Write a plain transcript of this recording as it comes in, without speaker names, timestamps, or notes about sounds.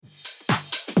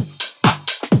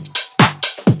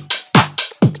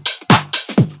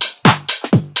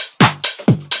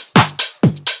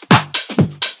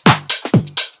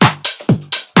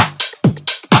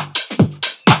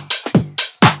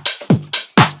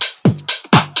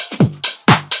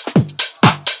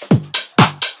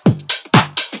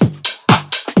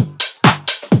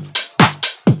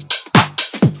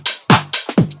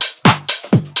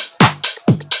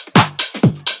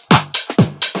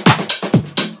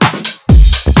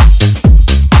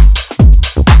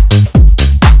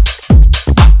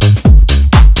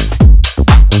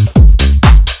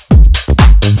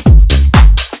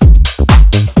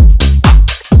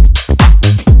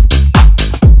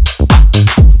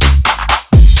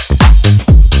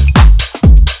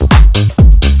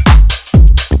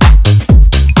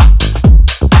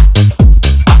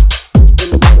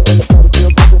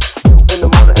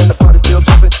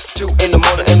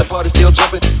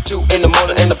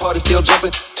party still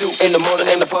jumping. 2 in the morning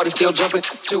and the party still jumping.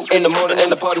 2 in the morning and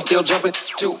the party still jumping.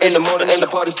 2 in the morning and the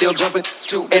party still jumping.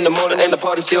 2 in the morning and the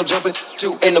party still jumping.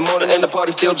 2 in the morning and the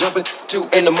party still jumping.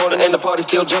 2 in the morning and the party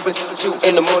still jumping. 2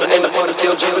 in the morning and the party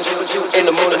still jumping. 2 in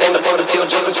the morning and the party still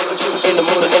jumping. 2 in the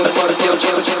morning and the party still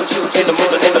jumping. 2 in the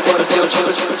morning and the party still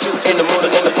jumping. 2 in the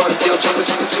morning and the party still jumping.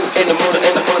 2 in the morning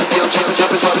and the party still jumping.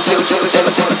 Party still jumping and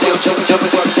the party still jumping.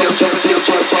 Party still jumping.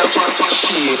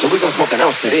 Shit, so we gon' smoke an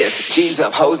ounce of this. G's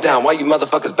up, hoes down, why you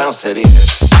motherfuckers bounce to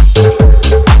this?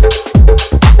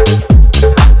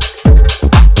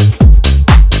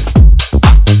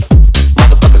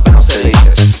 Motherfuckers bounce to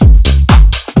this.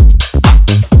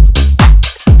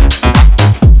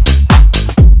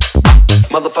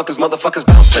 Motherfuckers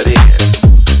bounce to this.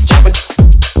 Jumpin',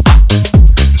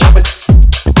 jumpin',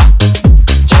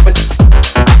 jumpin', jumpin',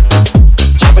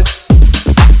 jumpin',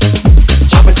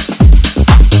 jumpin',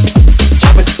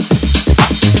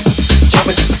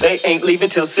 jumpin'. They ain't leaving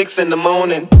till 6 in the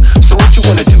morning. So what you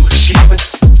wanna do? Jumpin',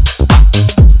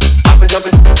 jumpin',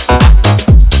 jumpin',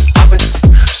 jumpin'.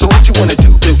 So what you wanna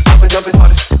do? Jumpin', jumpin',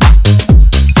 artist.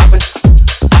 Jumpin',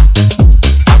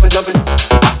 jumpin', jumpin',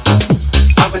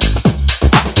 jumpin'.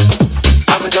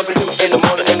 Jumping in the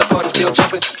morning and the party still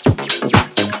jumping.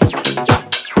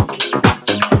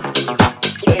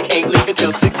 They ain't leaving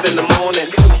till 6 in the morning.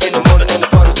 In the morning and the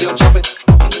party still jumping.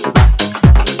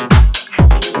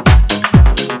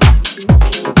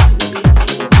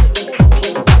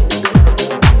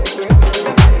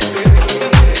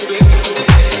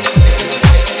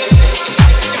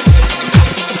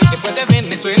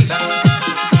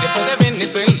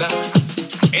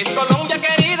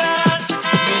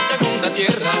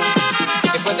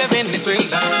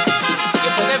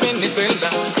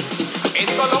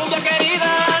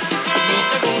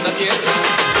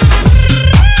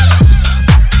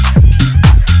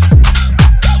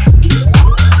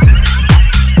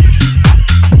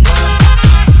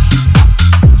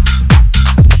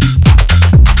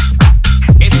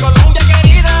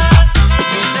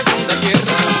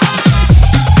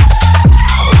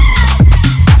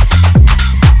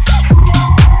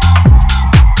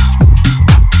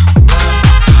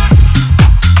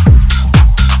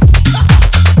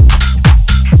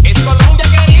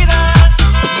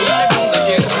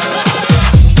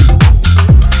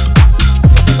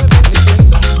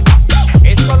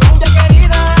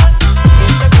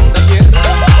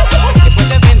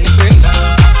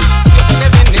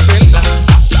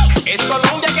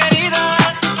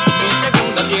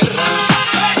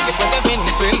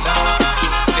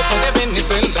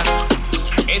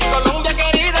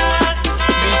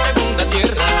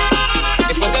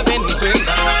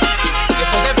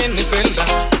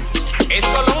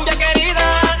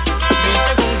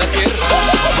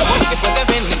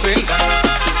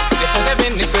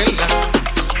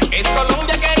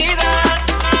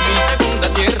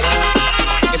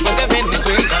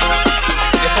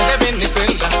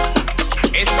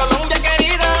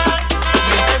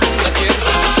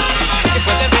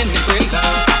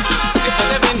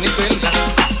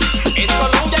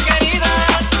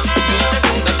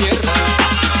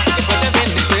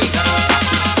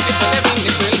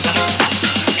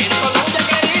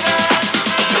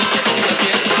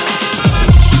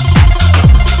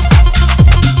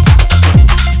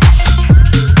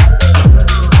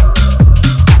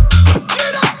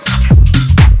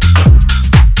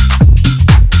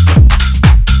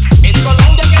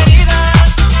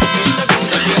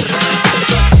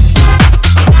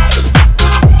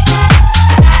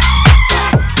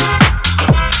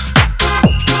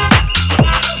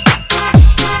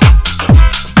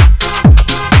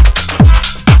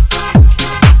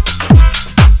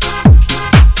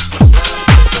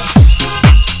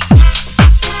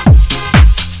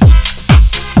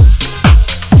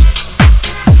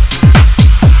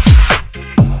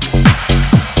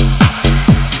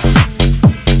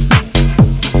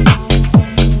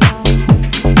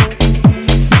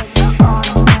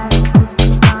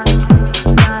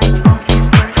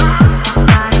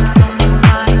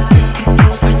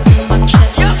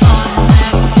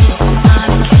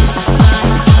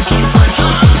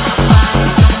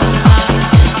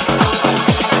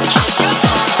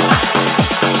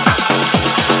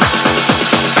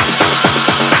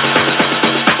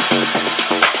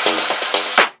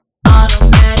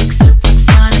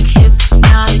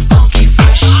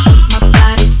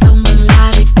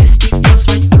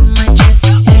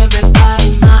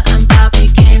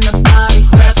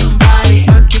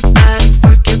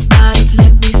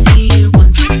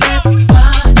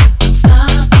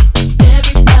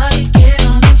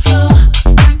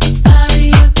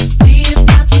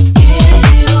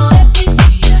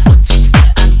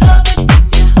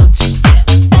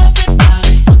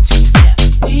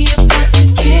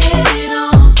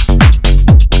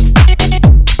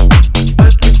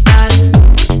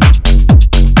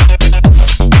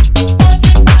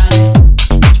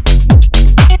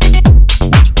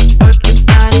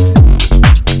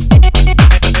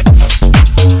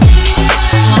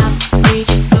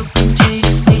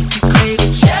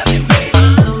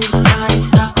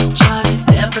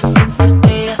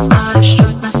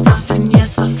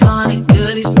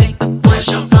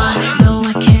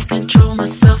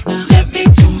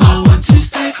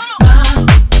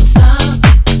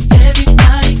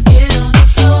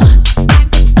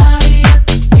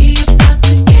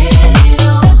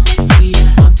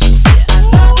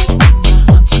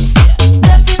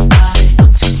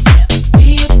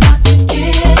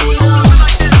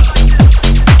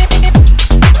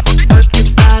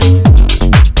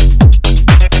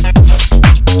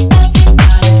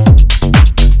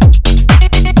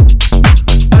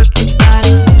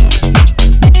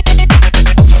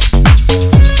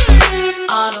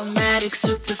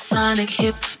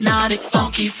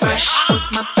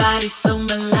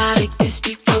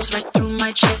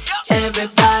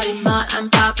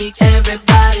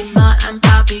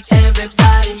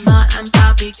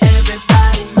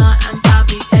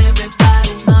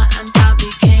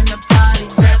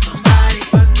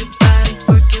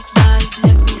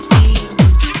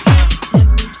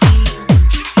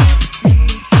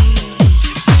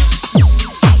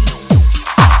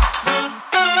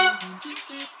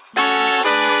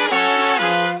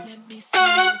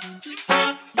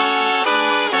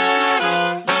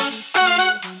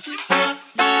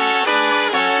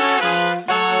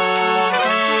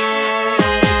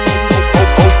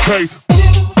 Okay.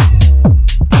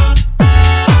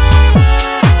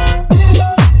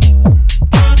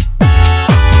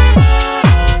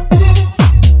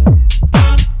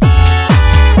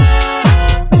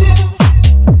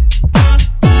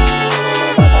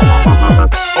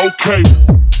 Okay.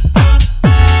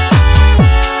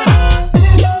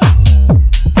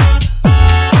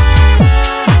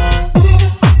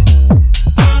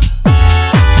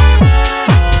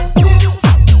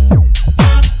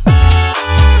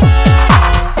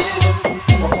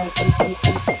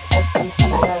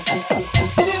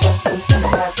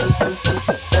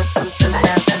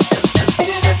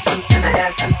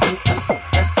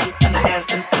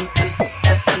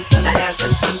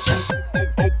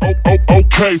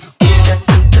 Okay.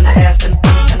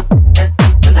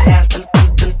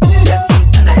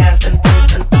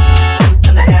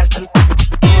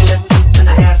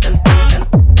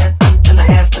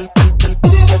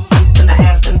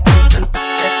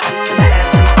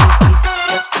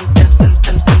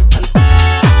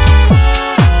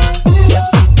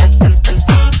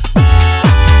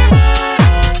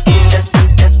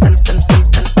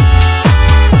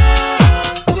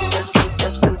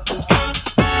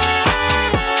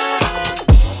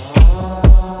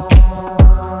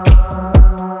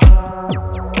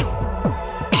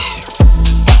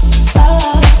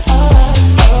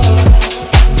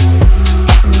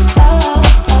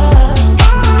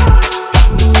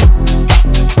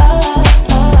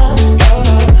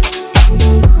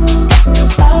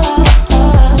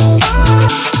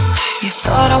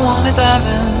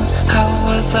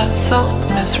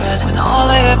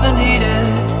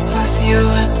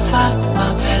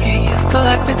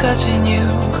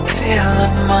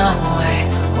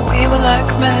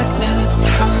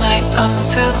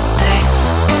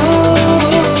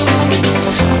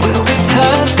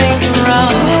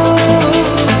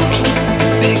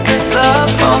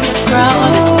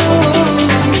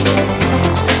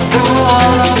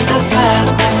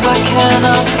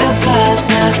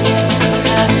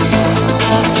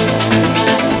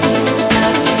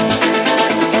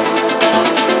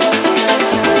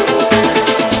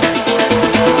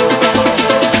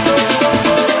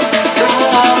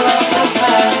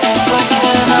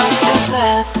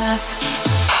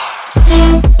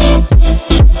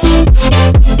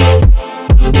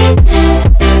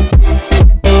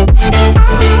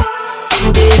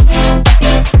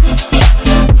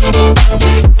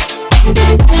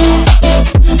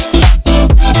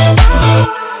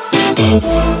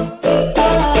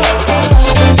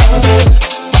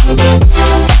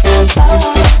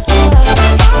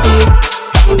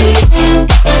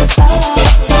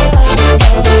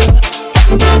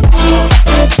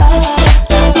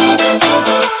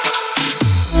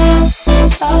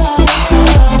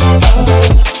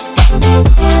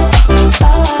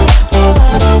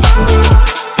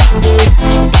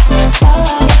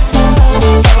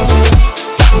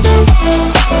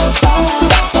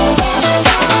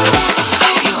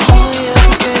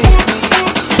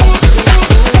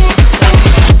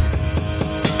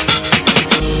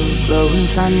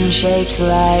 Sun shapes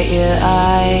light your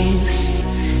eyes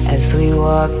as we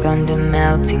walk under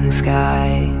melting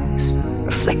skies.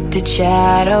 Reflected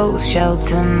shadows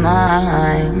shelter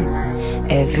mine.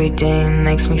 Every day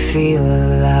makes me feel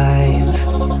alive.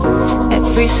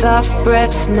 Every soft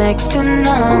breath's next to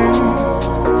none,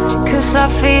 'cause I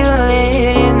feel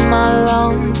it in my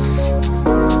lungs.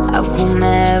 I will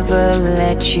never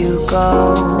let you go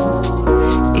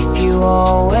if you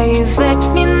always let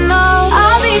me know.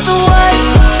 I'll be the one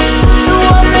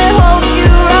that holds you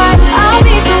right. I'll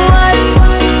be the one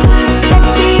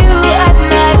next to you at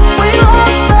night. We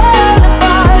won't fall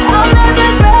apart. I'll never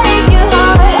break your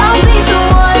heart. I'll be the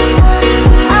one.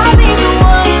 I'll be the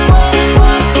one.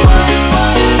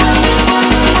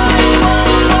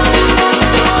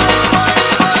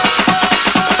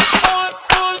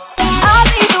 I'll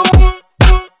be the one.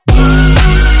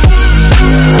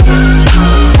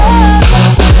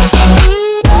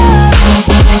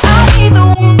 I'll be the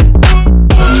one.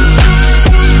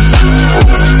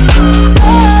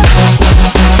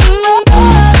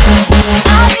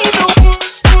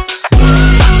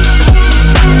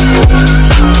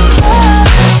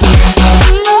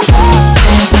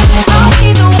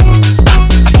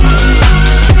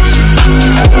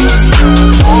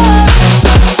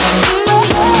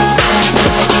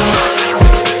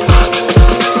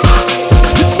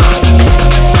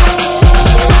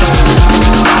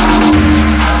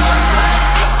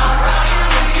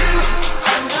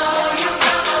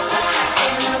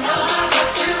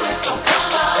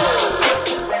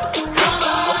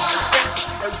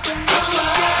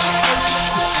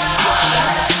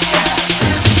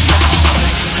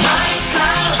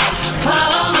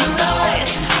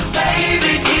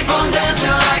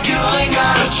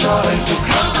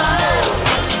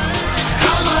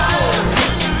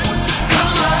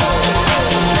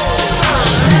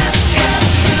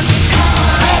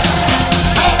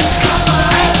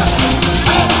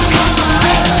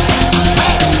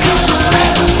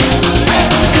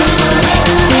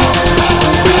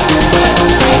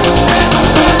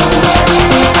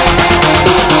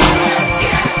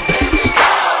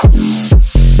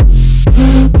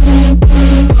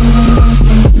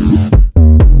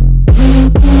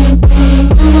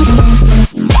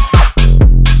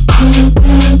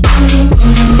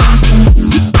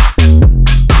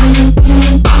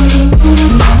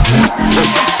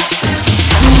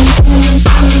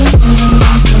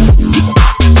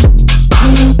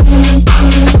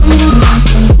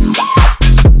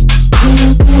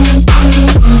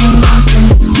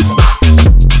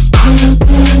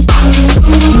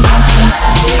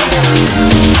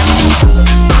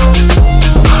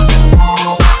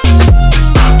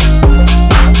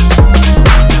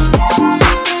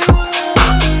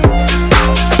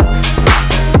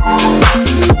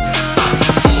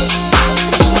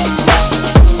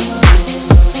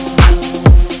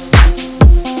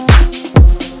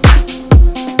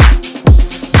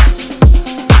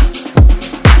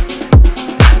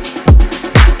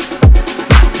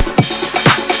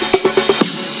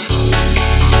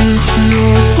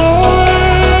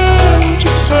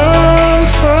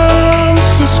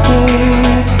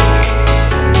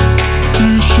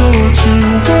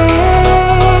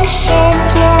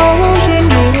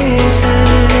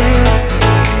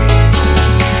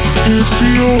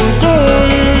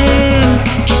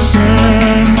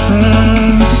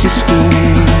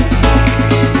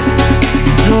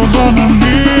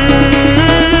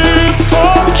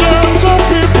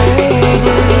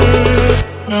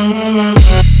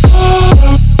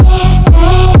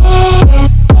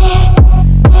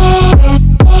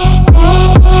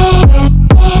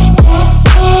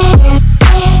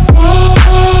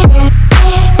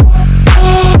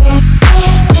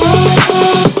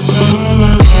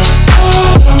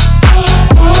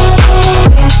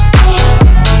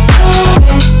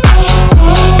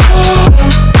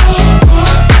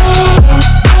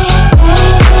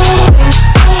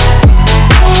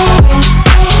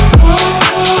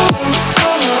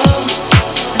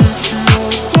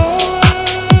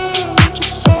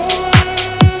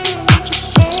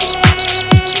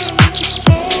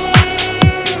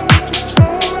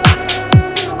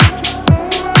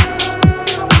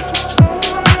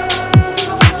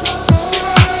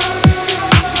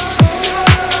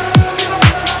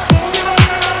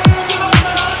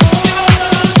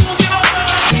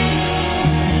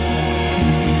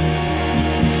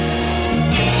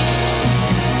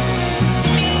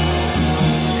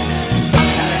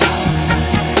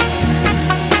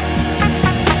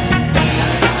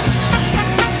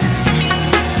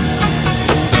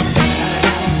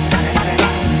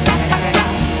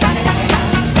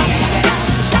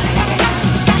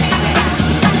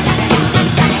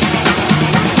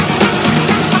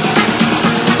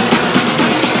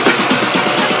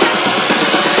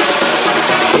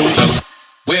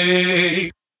 Hey,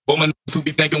 woman who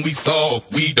be thinking we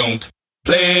soft, we don't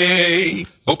play.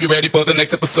 Hope you're ready for the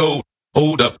next episode.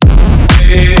 Hold up.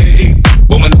 Hey,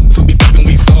 woman who be thinking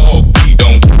we soft, we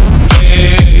don't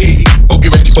play. Hope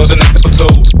you're ready for the next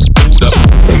episode. Hold up.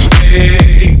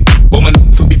 Hey, woman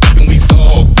who be thinking we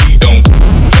soft, we don't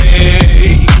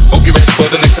play. Hope you're ready for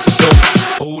the next episode.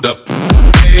 Hold up.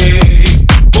 Hey,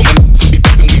 woman who be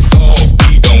thinking we soft,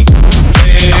 we don't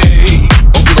play.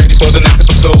 Hope you're ready for the next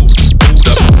episode. Hold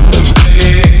up.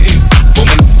 Hey,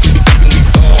 woman who be thinking we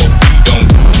soft, we don't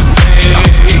play.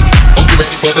 Hope you're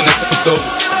ready for the next episode.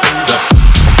 Hold up.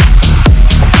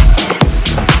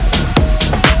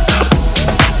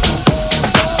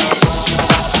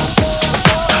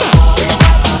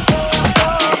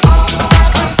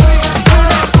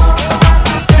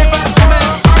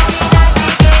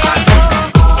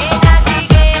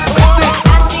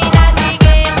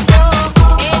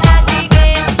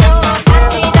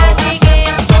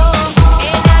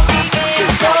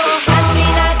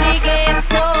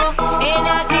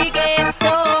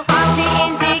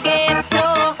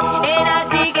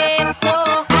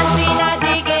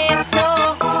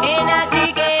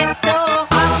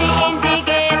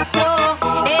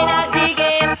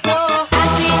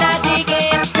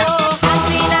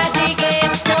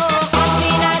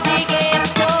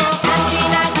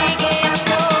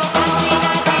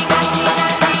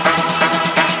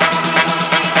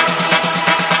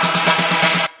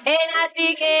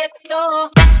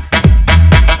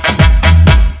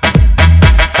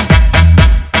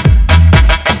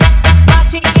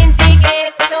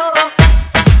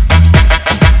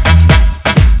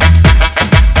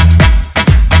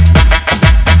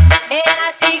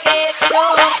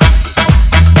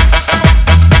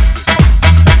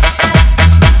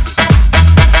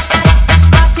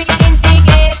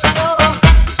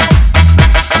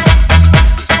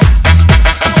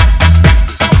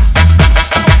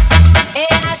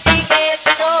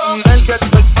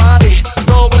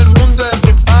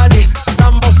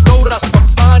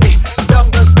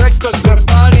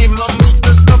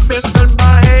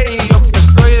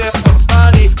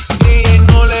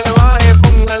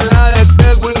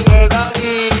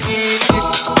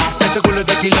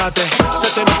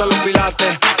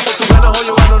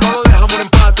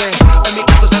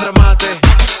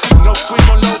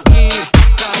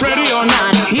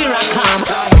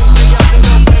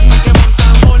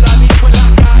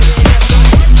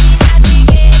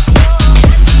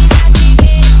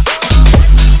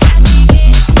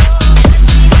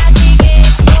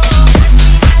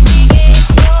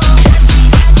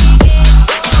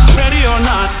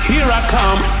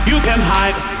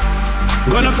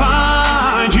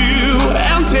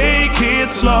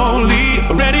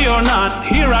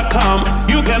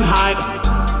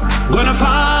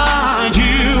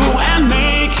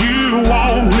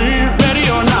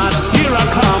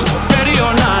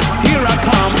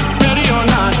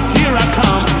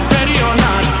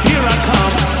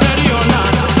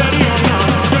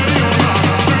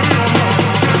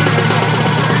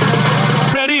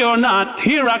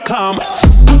 Here I come.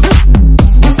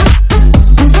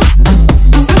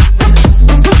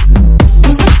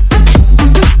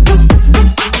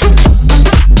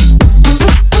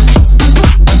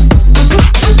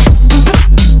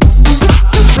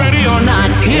 Ready or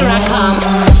not, here I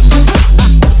come.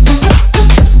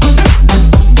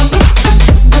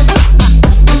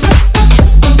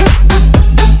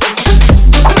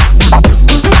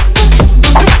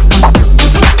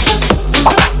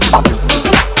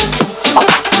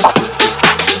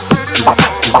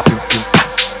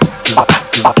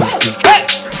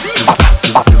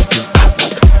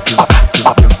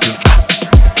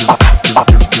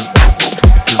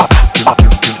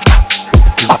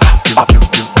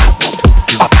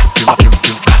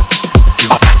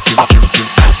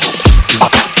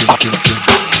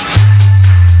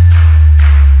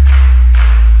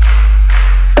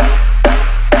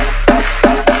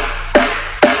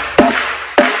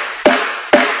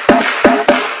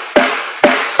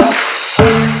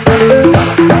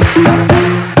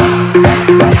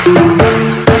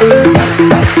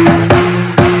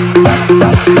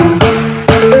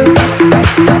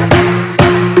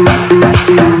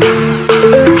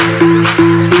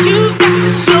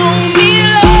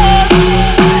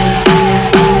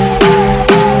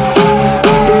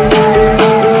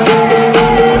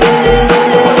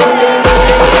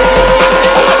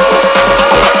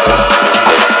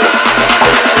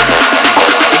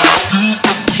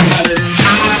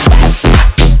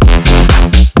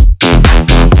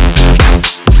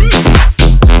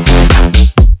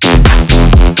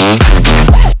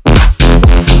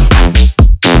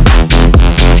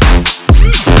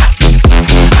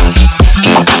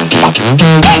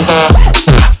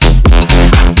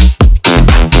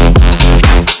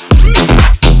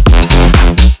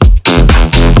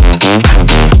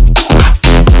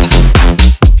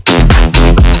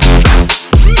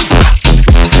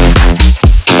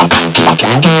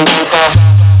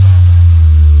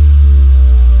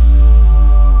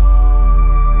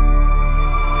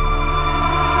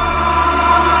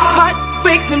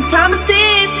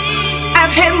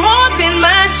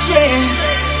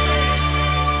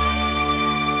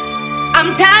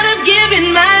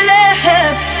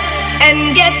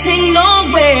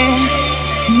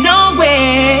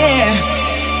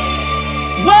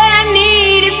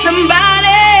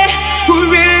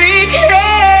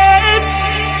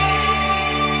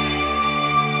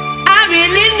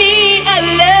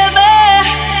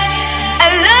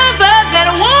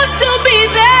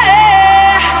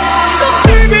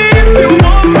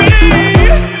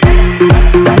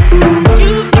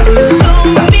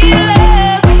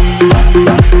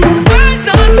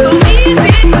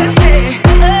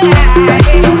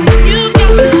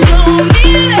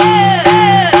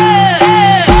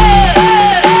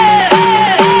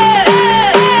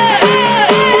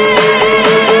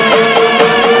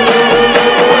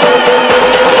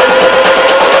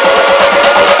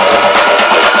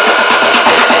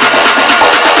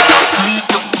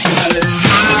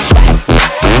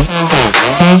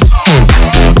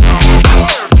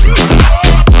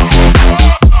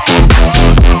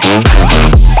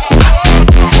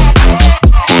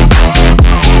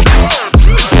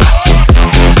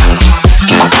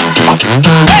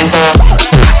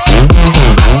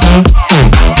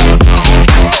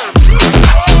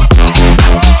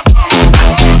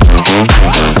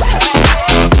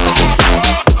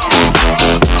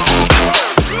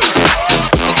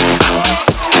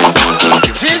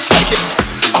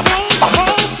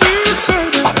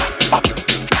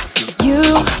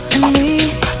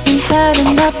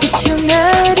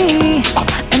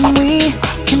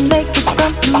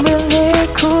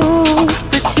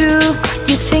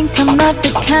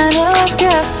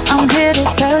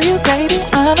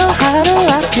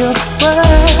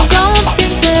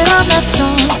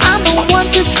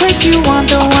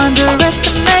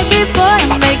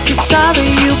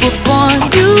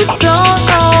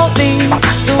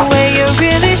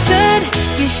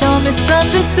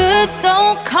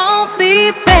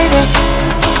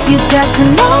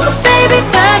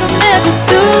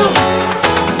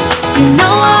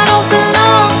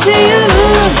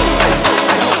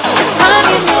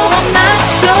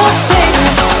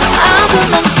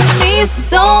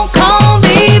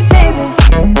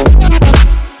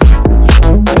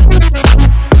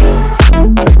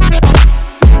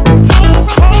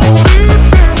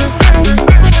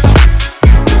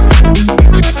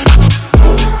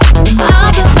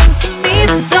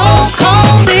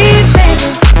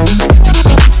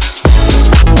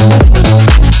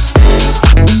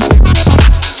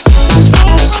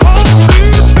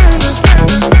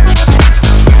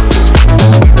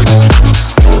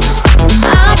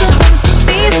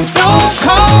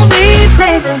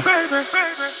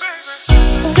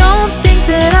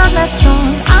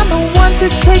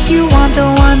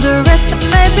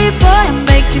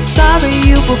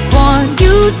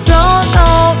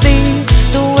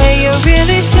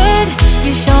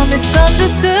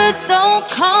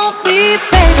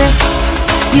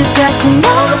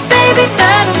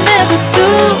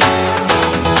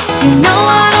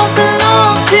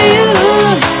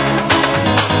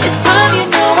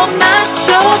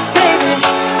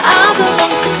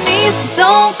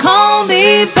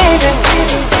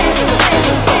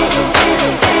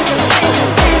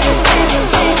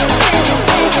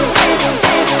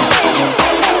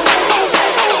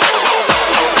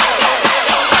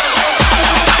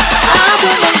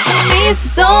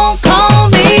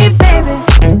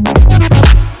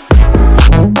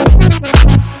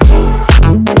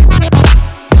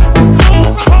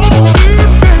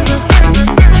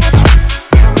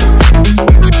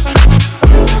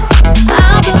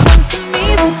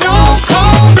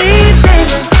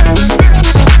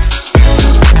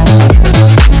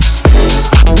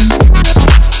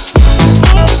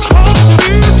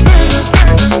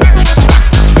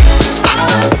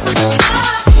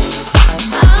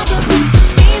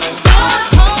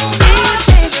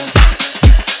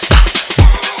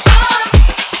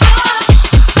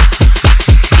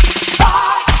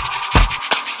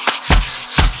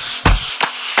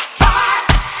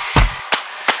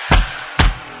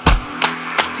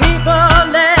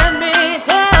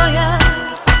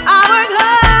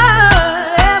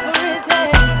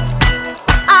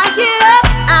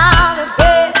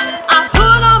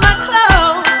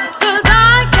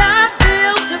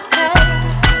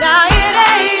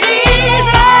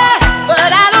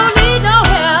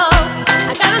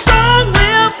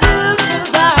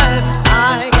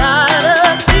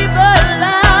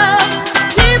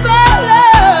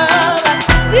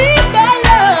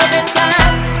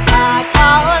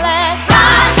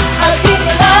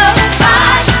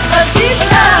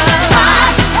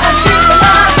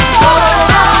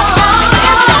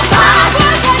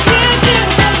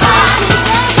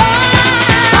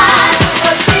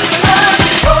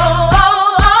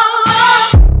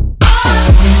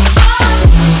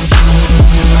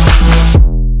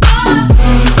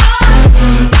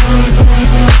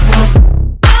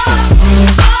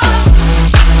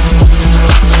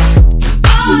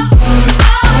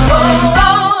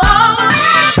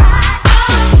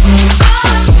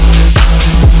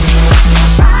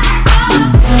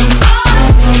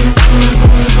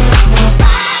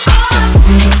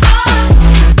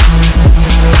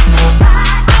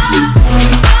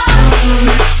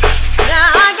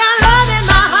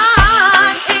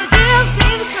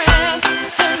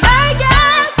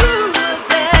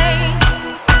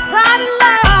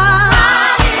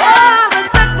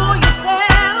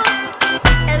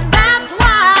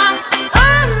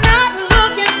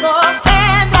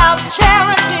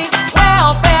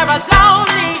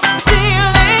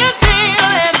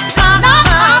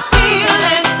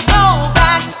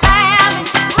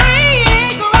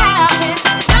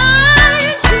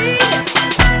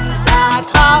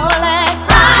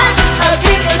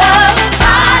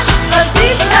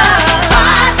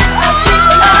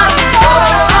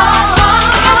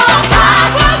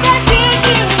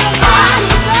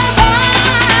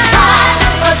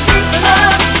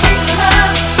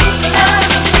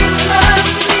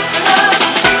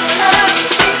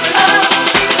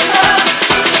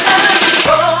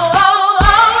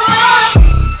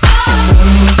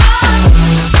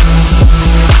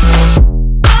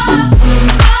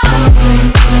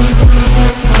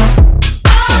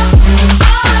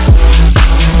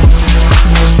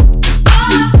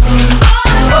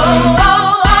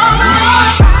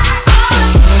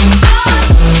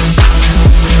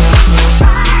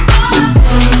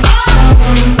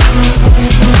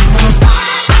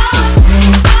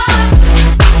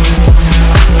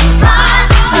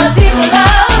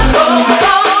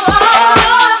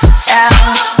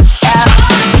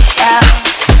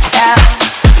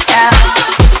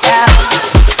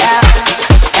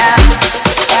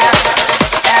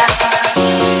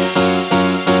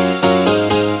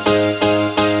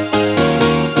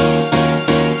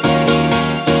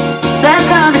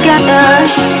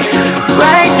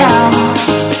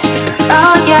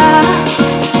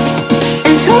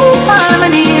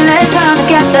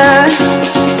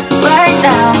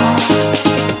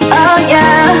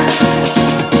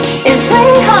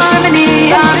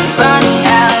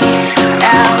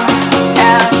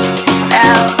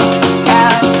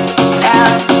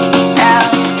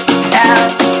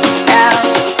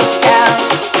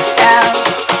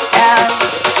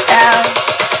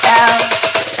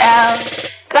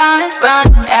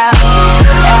 running out,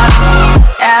 out,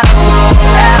 out,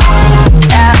 out,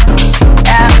 out,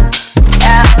 out,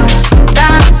 out.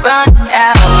 Time's running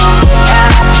out,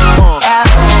 out,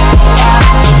 out, out,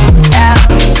 out,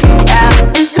 out.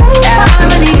 It's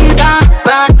harmony. Time's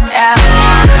running out,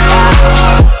 out,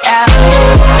 out,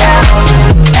 out, out,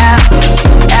 out,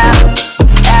 out.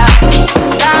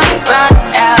 Time's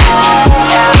running out,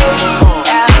 out,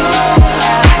 out, out, out,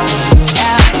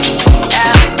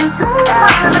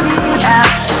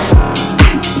 out.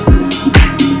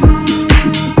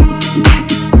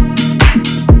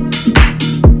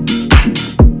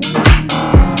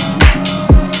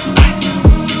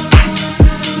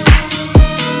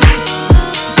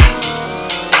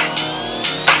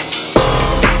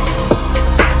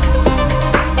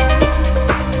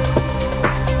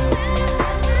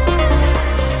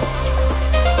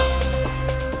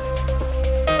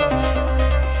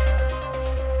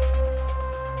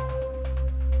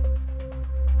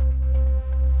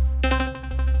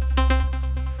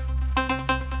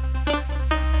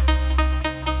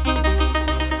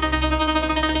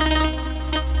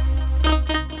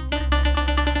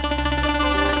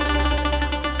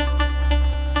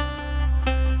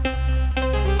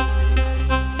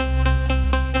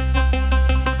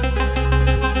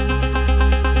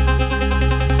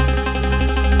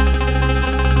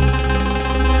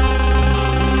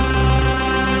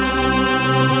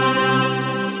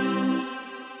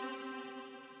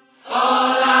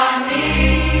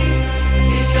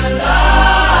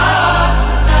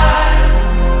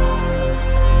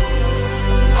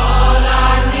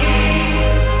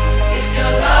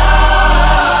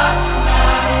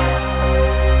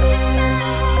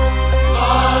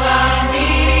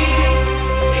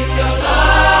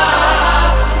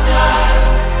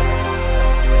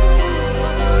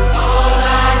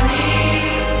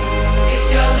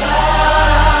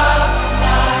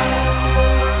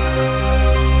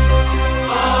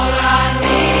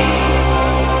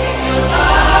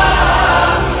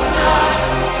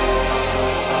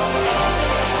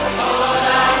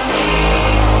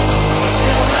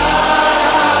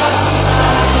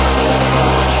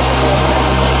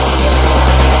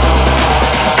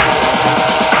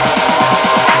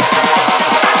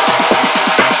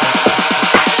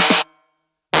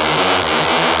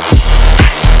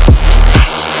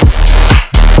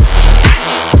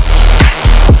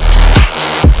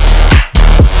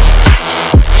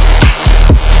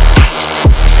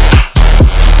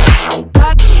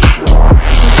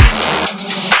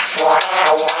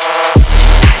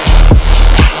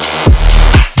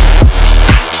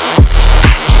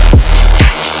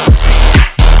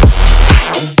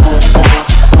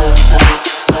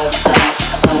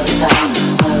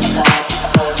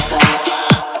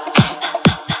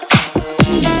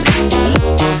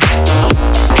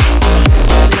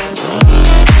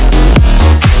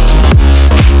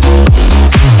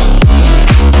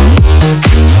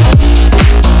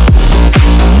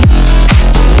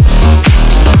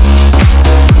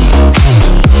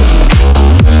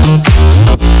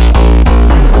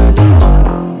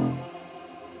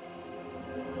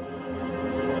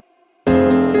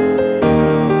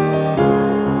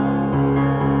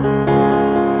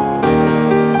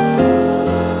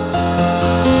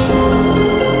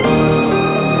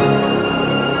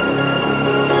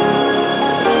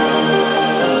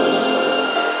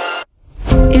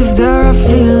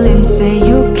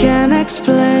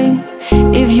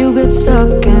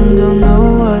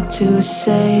 To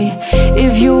say,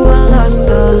 if you are lost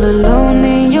all alone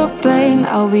in your pain,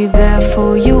 I'll be there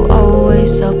for you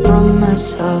always, I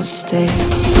promise I'll stay.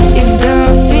 If there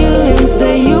are feelings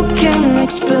that you can't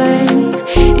explain,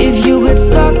 if you get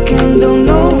stuck and don't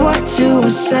know what to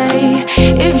say,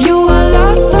 if you are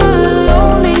lost all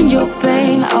alone in your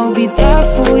pain, I'll be there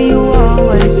for you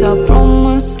always, I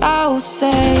promise I'll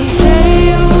stay. Say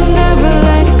you'll never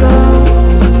let go,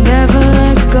 never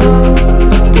let go,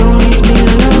 don't leave me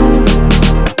alone.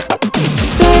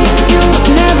 Say you'll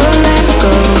never let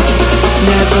go,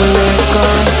 never let go,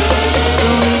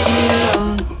 don't leave me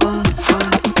alone.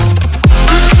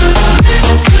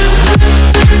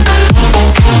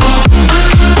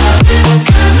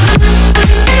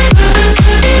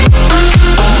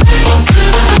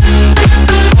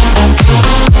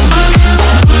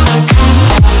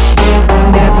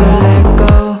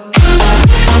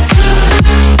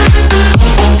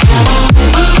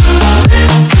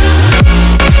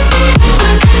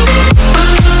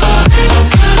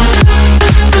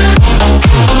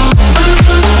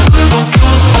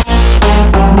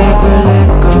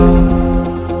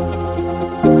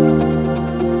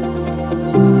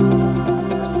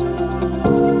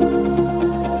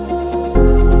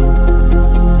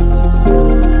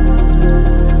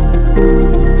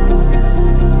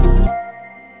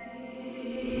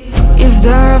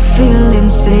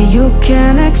 feelings that you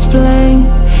can't explain,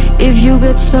 if you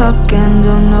get stuck and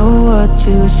don't know what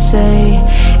to say,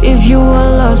 if you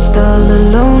are lost all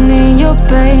alone in your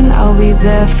pain, I'll be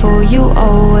there for you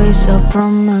always, I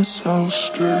promise I'll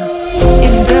stay.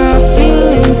 If there are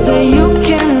feelings that you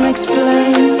can't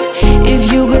explain,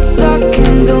 if you get stuck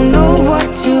and don't know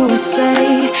what to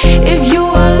say, if you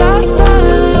are lost all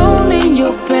alone in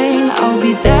your pain, I'll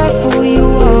be there for you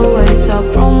always, I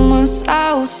promise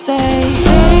I'll stay.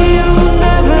 Say you'll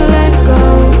never let go,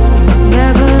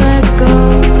 never let go,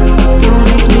 don't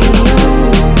leave me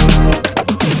alone.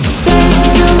 Say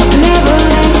you'll never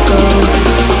let go,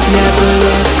 never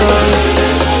let go,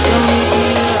 don't leave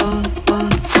me alone.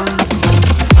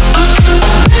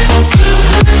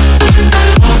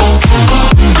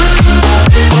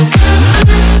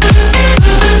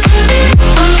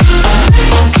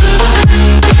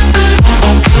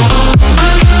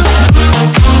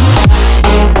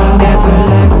 Never let go. Never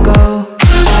let go.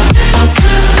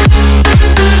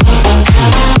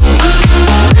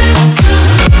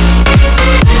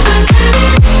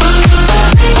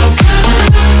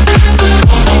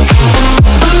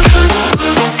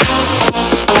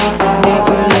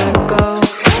 Never let go.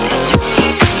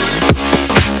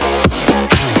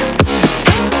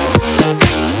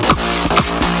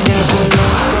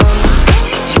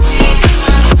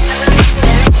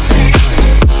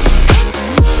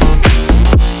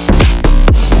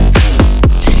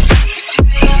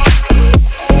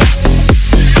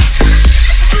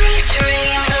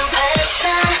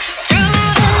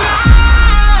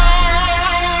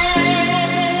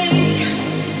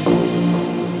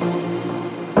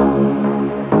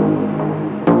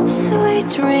 Sweet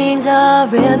dreams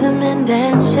of rhythm and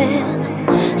dancing,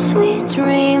 sweet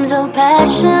dreams of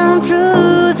passion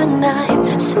through the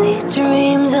night, sweet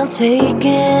dreams of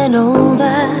taking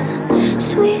over,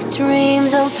 sweet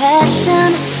dreams of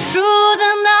passion through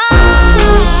the night,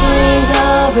 sweet dreams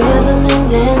of rhythm and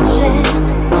dancing,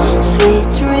 sweet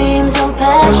dreams of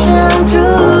passion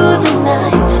through the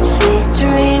night,